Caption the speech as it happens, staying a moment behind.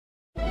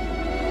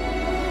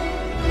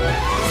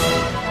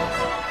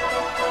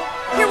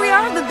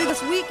the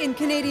biggest week in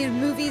Canadian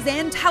movies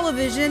and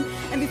television,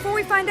 and before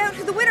we find out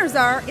who the winners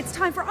are, it's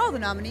time for all the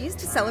nominees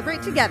to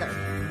celebrate together.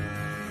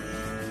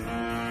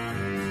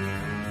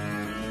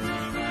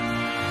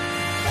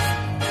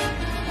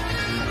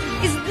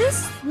 Is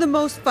this the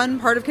most fun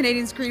part of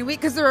Canadian Screen Week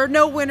because there are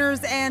no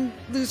winners and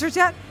losers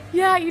yet?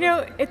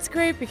 Yeah, it's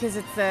great because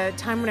it's the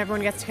time when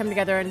everyone gets to come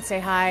together and say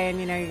hi, and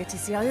you get to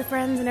see all your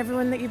friends and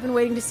everyone that you've been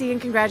waiting to see and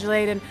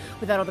congratulate, and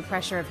without all the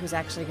pressure of who's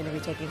actually going to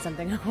be taking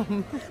something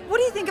home. What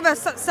do you think about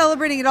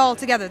celebrating it all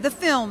together? The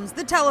films,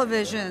 the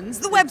televisions,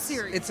 the web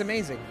series. It's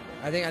amazing.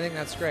 I think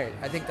that's great.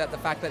 I think that the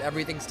fact that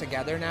everything's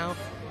together now,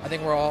 I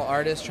think we're all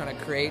artists trying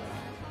to create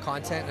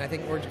content, and I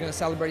think we're going to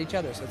celebrate each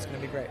other, so it's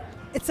going to be great.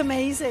 It's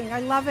amazing.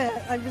 I love it.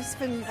 I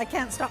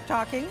can't stop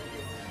talking.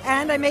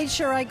 And I made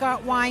sure I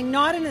got wine,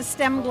 not in a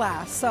stem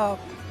glass, so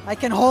I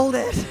can hold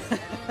it.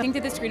 I think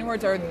that the Screen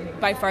Awards are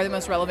by far the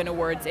most relevant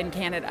awards in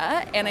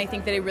Canada, and I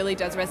think that it really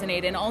does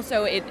resonate, and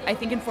also it, I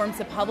think, informs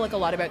the public a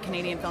lot about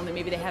Canadian film that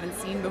maybe they haven't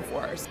seen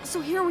before.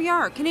 So here we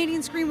are.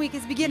 Canadian Screen Week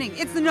is beginning.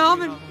 It's the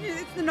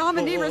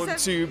nominee Born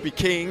to be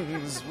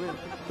kings.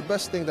 The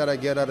best thing that I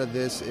get out of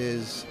this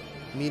is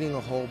meeting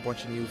a whole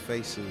bunch of new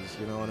faces,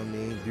 you know what I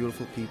mean?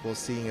 Beautiful people,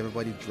 seeing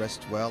everybody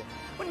dressed well.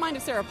 Wouldn't mind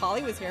if Sarah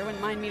Polly was here,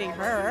 wouldn't mind meeting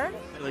her.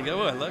 Like,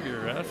 oh, I love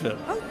your outfit.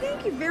 Oh,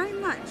 thank you very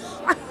much.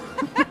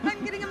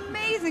 I'm getting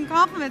amazing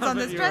compliments on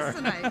this dress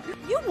tonight.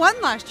 You won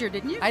last year,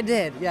 didn't you? I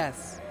did,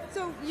 yes.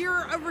 So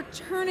you're a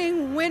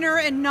returning winner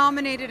and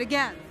nominated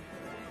again.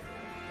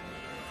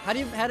 How do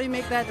you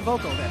make that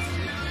vocal then?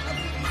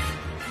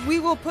 We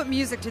will put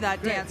music to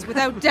that dance,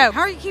 without doubt.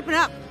 How are you keeping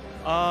up?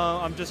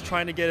 I'm just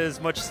trying to get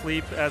as much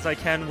sleep as I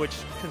can, which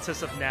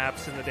consists of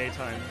naps in the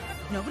daytime.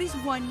 Nobody's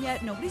won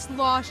yet. Nobody's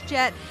lost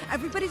yet.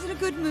 Everybody's in a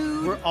good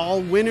mood. We're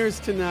all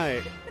winners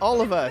tonight. All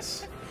of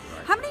us.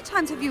 How many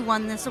times have you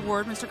won this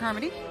award, Mr.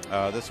 Carmody?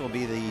 This will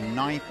be the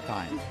 9th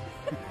time.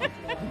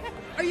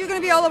 Are you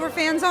going to be all over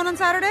Fan Zone on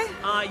Saturday?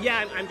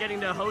 Yeah, I'm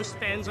getting to host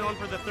Fan Zone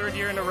for the 3rd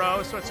year in a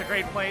row, so it's a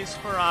great place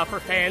for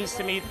fans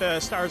to meet the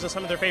stars of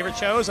some of their favorite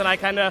shows, and I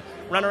kind of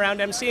run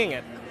around emceeing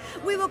it.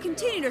 We will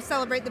continue to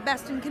celebrate the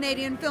best in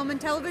Canadian film and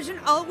television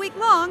all week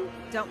long.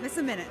 Don't miss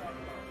a minute.